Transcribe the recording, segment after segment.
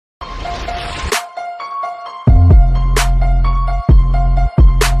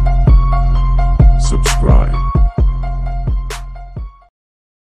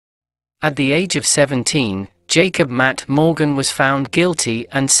At the age of 17, Jacob Matt Morgan was found guilty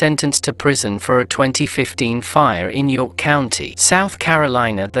and sentenced to prison for a 2015 fire in York County, South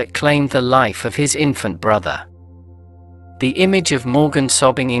Carolina that claimed the life of his infant brother. The image of Morgan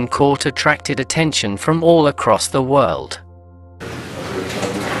sobbing in court attracted attention from all across the world.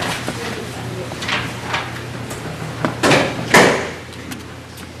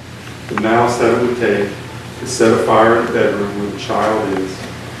 The malice that it would take to set a fire in the bedroom where the child is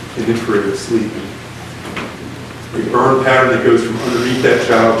in the crib sleeping. A burn pattern that goes from underneath that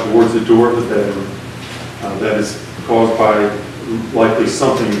child towards the door of the bedroom that is caused by likely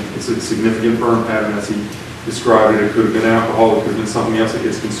something. It's a significant burn pattern as he described it. It could have been alcohol, it could have been something else that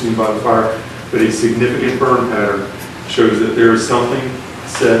gets consumed by the fire, but a significant burn pattern shows that there is something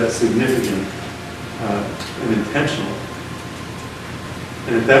said significant and intentional.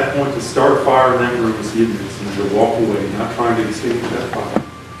 And at that point, to start a fire in that room, as he admits, and to walk away, not trying to escape with that fire,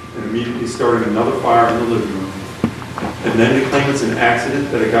 and immediately starting another fire in the living room, and then to claim it's an accident,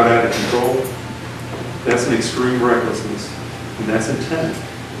 that it got out of control, that's an extreme recklessness, and that's intent,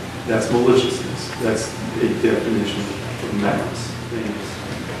 that's maliciousness, that's a definition of malice.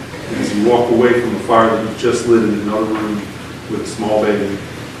 And as you walk away from the fire that you've just lit in another room with a small baby,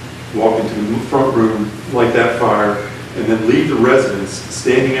 walk into the front room, light that fire, and then leave the residence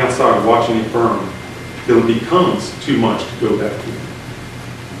standing outside watching it burn, till it becomes too much to go back to.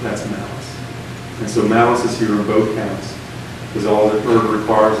 That's malice. And so malice is here on both counts, because all that murder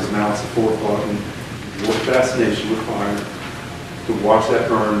requires is malice of forethought and your fascination with fire, to watch that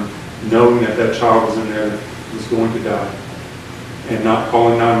burn, knowing that that child was in there that was going to die, and not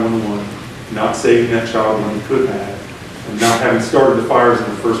calling 911, not saving that child when he could have, and not having started the fires in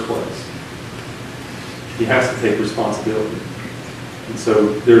the first place. He has to take responsibility. And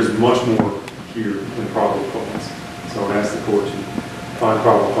so there's much more here than probable cause. So I would ask the court to find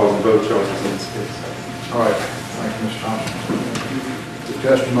probable cause in both charges in this case. All right. Thank you, Mr. Thompson. The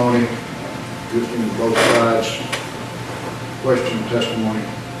testimony, listening to both sides, question testimony.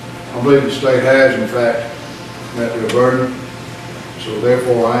 I believe the state has, in fact, met their burden. So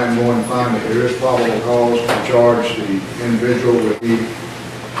therefore, I am going to find that there is probable cause to charge the individual with the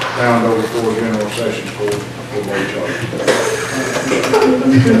found over for General Sessions Court for both charges.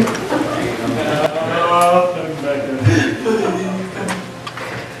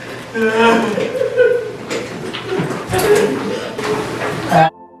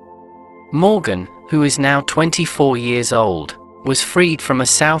 Morgan, who is now 24 years old, was freed from a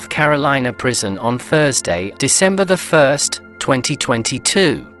South Carolina prison on Thursday, December 1st,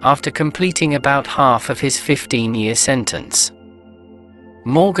 2022, after completing about half of his 15-year sentence.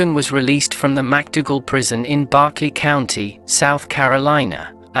 Morgan was released from the McDougall prison in Berkeley County, South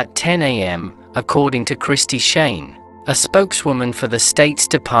Carolina, at 10 a.m., according to Christy Shane, a spokeswoman for the state's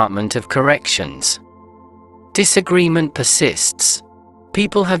Department of Corrections. Disagreement persists.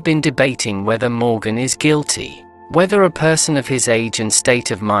 People have been debating whether Morgan is guilty, whether a person of his age and state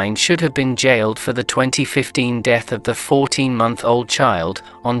of mind should have been jailed for the 2015 death of the 14-month-old child,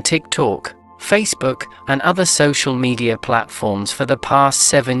 on TikTok, Facebook, and other social media platforms for the past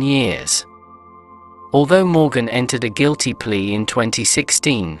 7 years. Although Morgan entered a guilty plea in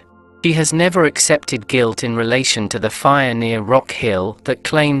 2016, she has never accepted guilt in relation to the fire near Rock Hill that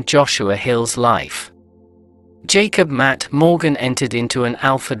claimed Joshua Hill's life. Jacob Matt Morgan entered into an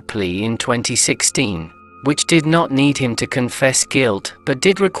Alford plea in 2016, which did not need him to confess guilt but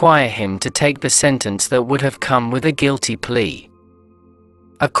did require him to take the sentence that would have come with a guilty plea.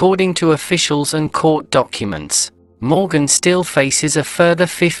 According to officials and court documents, Morgan still faces a further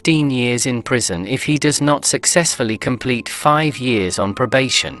 15 years in prison if he does not successfully complete 5 years on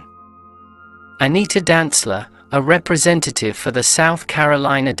probation. Anita Dantzler, a representative for the South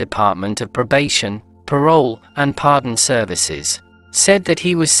Carolina Department of Probation, Parole, and Pardon Services, said that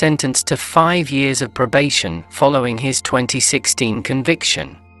he was sentenced to 5 years of probation following his 2016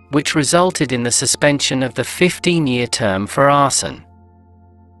 conviction, which resulted in the suspension of the 15-year term for arson.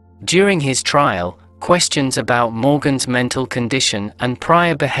 During his trial, questions about Morgan's mental condition and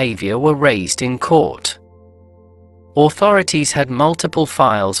prior behavior were raised in court. Authorities had multiple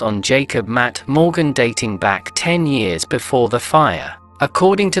files on Jacob Matt Morgan dating back 10 years before the fire,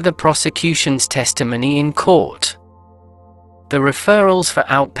 according to the prosecution's testimony in court. The referrals for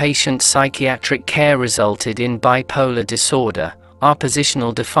outpatient psychiatric care resulted in bipolar disorder,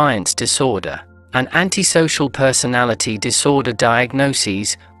 oppositional defiance disorder, and antisocial personality disorder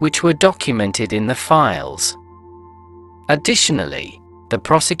diagnoses, which were documented in the files. Additionally, the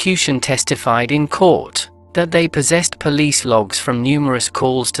prosecution testified in court that they possessed police logs from numerous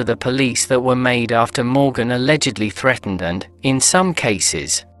calls to the police that were made after Morgan allegedly threatened and, in some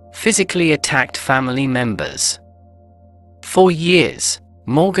cases, physically attacked family members. For years,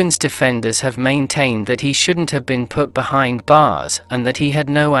 Morgan's defenders have maintained that he shouldn't have been put behind bars and that he had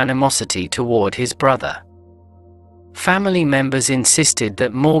no animosity toward his brother. Family members insisted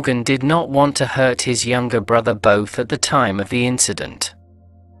that Morgan did not want to hurt his younger brother both at the time of the incident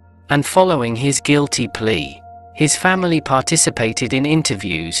and following his guilty plea. His family participated in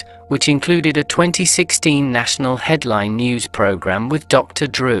interviews, which included a 2016 national headline news program with Dr.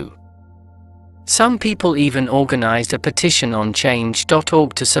 Drew. Some people even organized a petition on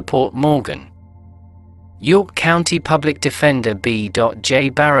change.org to support Morgan. York County Public Defender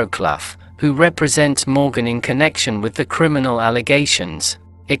B.J. Barrowclough, who represents Morgan in connection with the criminal allegations,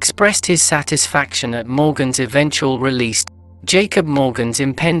 expressed his satisfaction at Morgan's eventual release. "Jacob Morgan's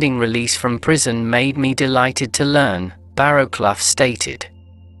impending release from prison made me delighted to learn," Barrowclough stated.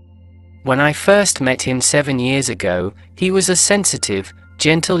 "When I first met him 7 years ago, he was a sensitive,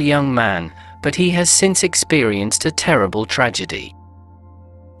 gentle young man, but he has since experienced a terrible tragedy.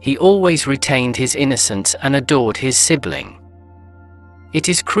 He always retained his innocence and adored his sibling. It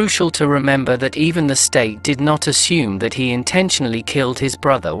is crucial to remember that even the state did not assume that he intentionally killed his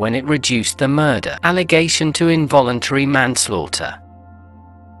brother when it reduced the murder allegation to involuntary manslaughter.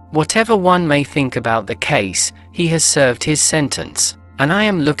 Whatever one may think about the case, he has served his sentence, and I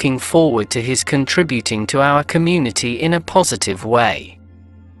am looking forward to his contributing to our community in a positive way.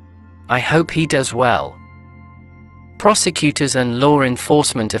 I hope he does well." Prosecutors and law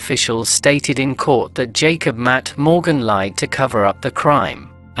enforcement officials stated in court that Jacob Matt Morgan lied to cover up the crime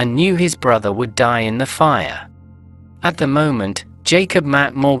and knew his brother would die in the fire. At the moment, Jacob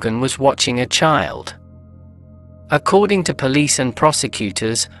Matt Morgan was watching a child. According to police and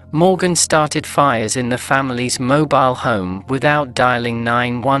prosecutors, Morgan started fires in the family's mobile home without dialing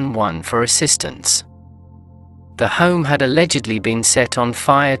 911 for assistance. The home had allegedly been set on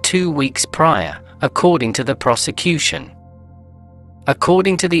fire 2 weeks prior, according to the prosecution.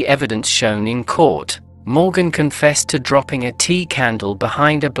 According to the evidence shown in court, Morgan confessed to dropping a tea candle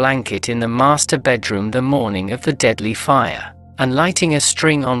behind a blanket in the master bedroom the morning of the deadly fire, and lighting a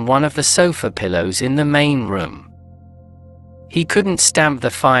string on one of the sofa pillows in the main room. He couldn't stamp the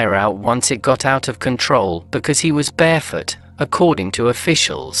fire out once it got out of control because he was barefoot, according to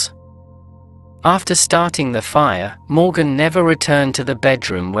officials. After starting the fire, Morgan never returned to the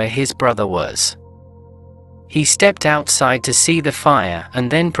bedroom where his brother was. He stepped outside to see the fire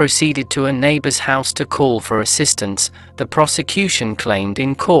and then proceeded to a neighbor's house to call for assistance, the prosecution claimed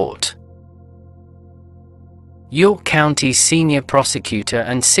in court. York County's senior prosecutor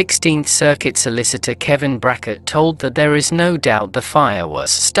and 16th Circuit Solicitor Kevin Brackett told that there is no doubt the fire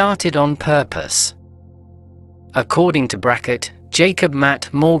was started on purpose. According to Brackett, Jacob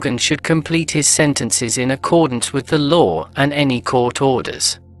Matt Morgan should complete his sentences in accordance with the law and any court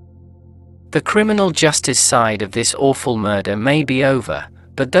orders. The criminal justice side of this awful murder may be over,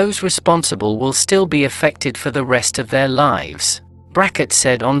 but those responsible will still be affected for the rest of their lives, Brackett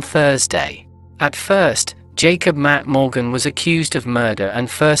said on Thursday. At first, Jacob Matt Morgan was accused of murder and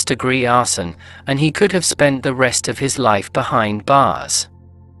first-degree arson, and he could have spent the rest of his life behind bars.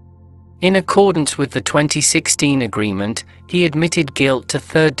 In accordance with the 2016 agreement, he admitted guilt to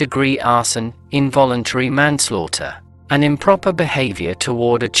third-degree arson, involuntary manslaughter, and improper behavior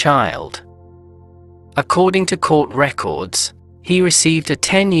toward a child. According to court records, he received a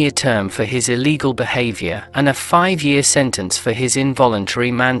 10-year term for his illegal behavior and a 5-year sentence for his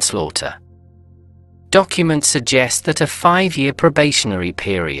involuntary manslaughter. Documents suggest that a 5-year probationary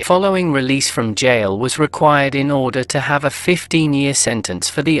period following release from jail was required in order to have a 15-year sentence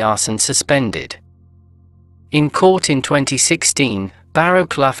for the arson suspended. In court in 2016,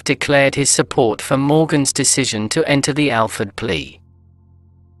 Barrowclough declared his support for Morgan's decision to enter the Alford plea.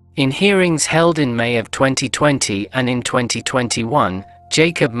 In hearings held in May of 2020 and in 2021,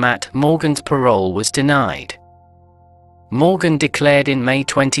 Jacob Matt Morgan's parole was denied. Morgan declared in May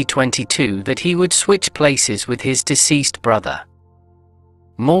 2022 that he would switch places with his deceased brother.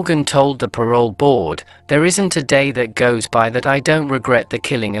 Morgan told the parole board, "There isn't a day that goes by that I don't regret the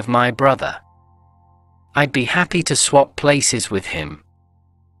killing of my brother. I'd be happy to swap places with him."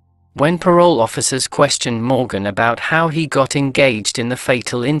 When parole officers questioned Morgan about how he got engaged in the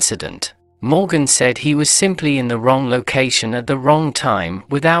fatal incident, Morgan said he was simply in the wrong location at the wrong time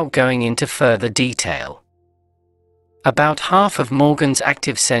without going into further detail. About half of Morgan's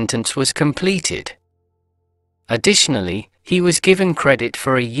active sentence was completed. Additionally, he was given credit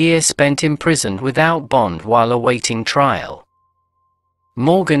for a year spent imprisoned without bond while awaiting trial.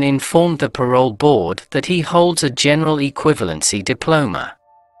 Morgan informed the parole board that he holds a general equivalency diploma.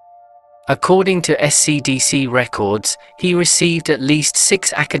 According to SCDC records, he received at least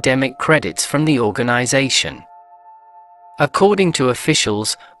 6 academic credits from the organization. According to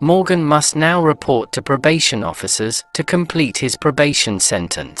officials, Morgan must now report to probation officers to complete his probation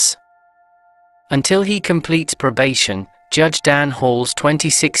sentence. Until he completes probation, Judge Dan Hall's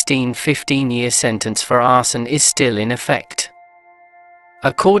 2016 15-year sentence for arson is still in effect.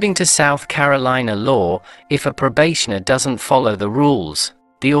 According to South Carolina law, if a probationer doesn't follow the rules,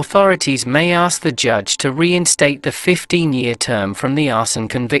 the authorities may ask the judge to reinstate the 15-year term from the arson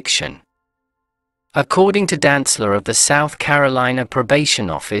conviction. According to Dantzler of the South Carolina Probation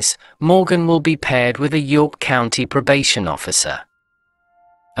Office, Morgan will be paired with a York County probation officer.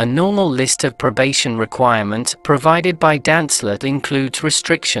 A normal list of probation requirements provided by Dantzler includes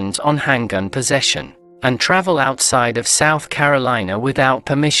restrictions on handgun possession and travel outside of South Carolina without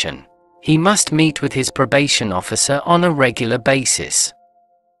permission. He must meet with his probation officer on a regular basis.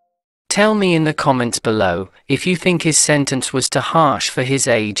 Tell me in the comments below if you think his sentence was too harsh for his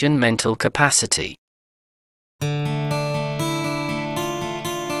age and mental capacity.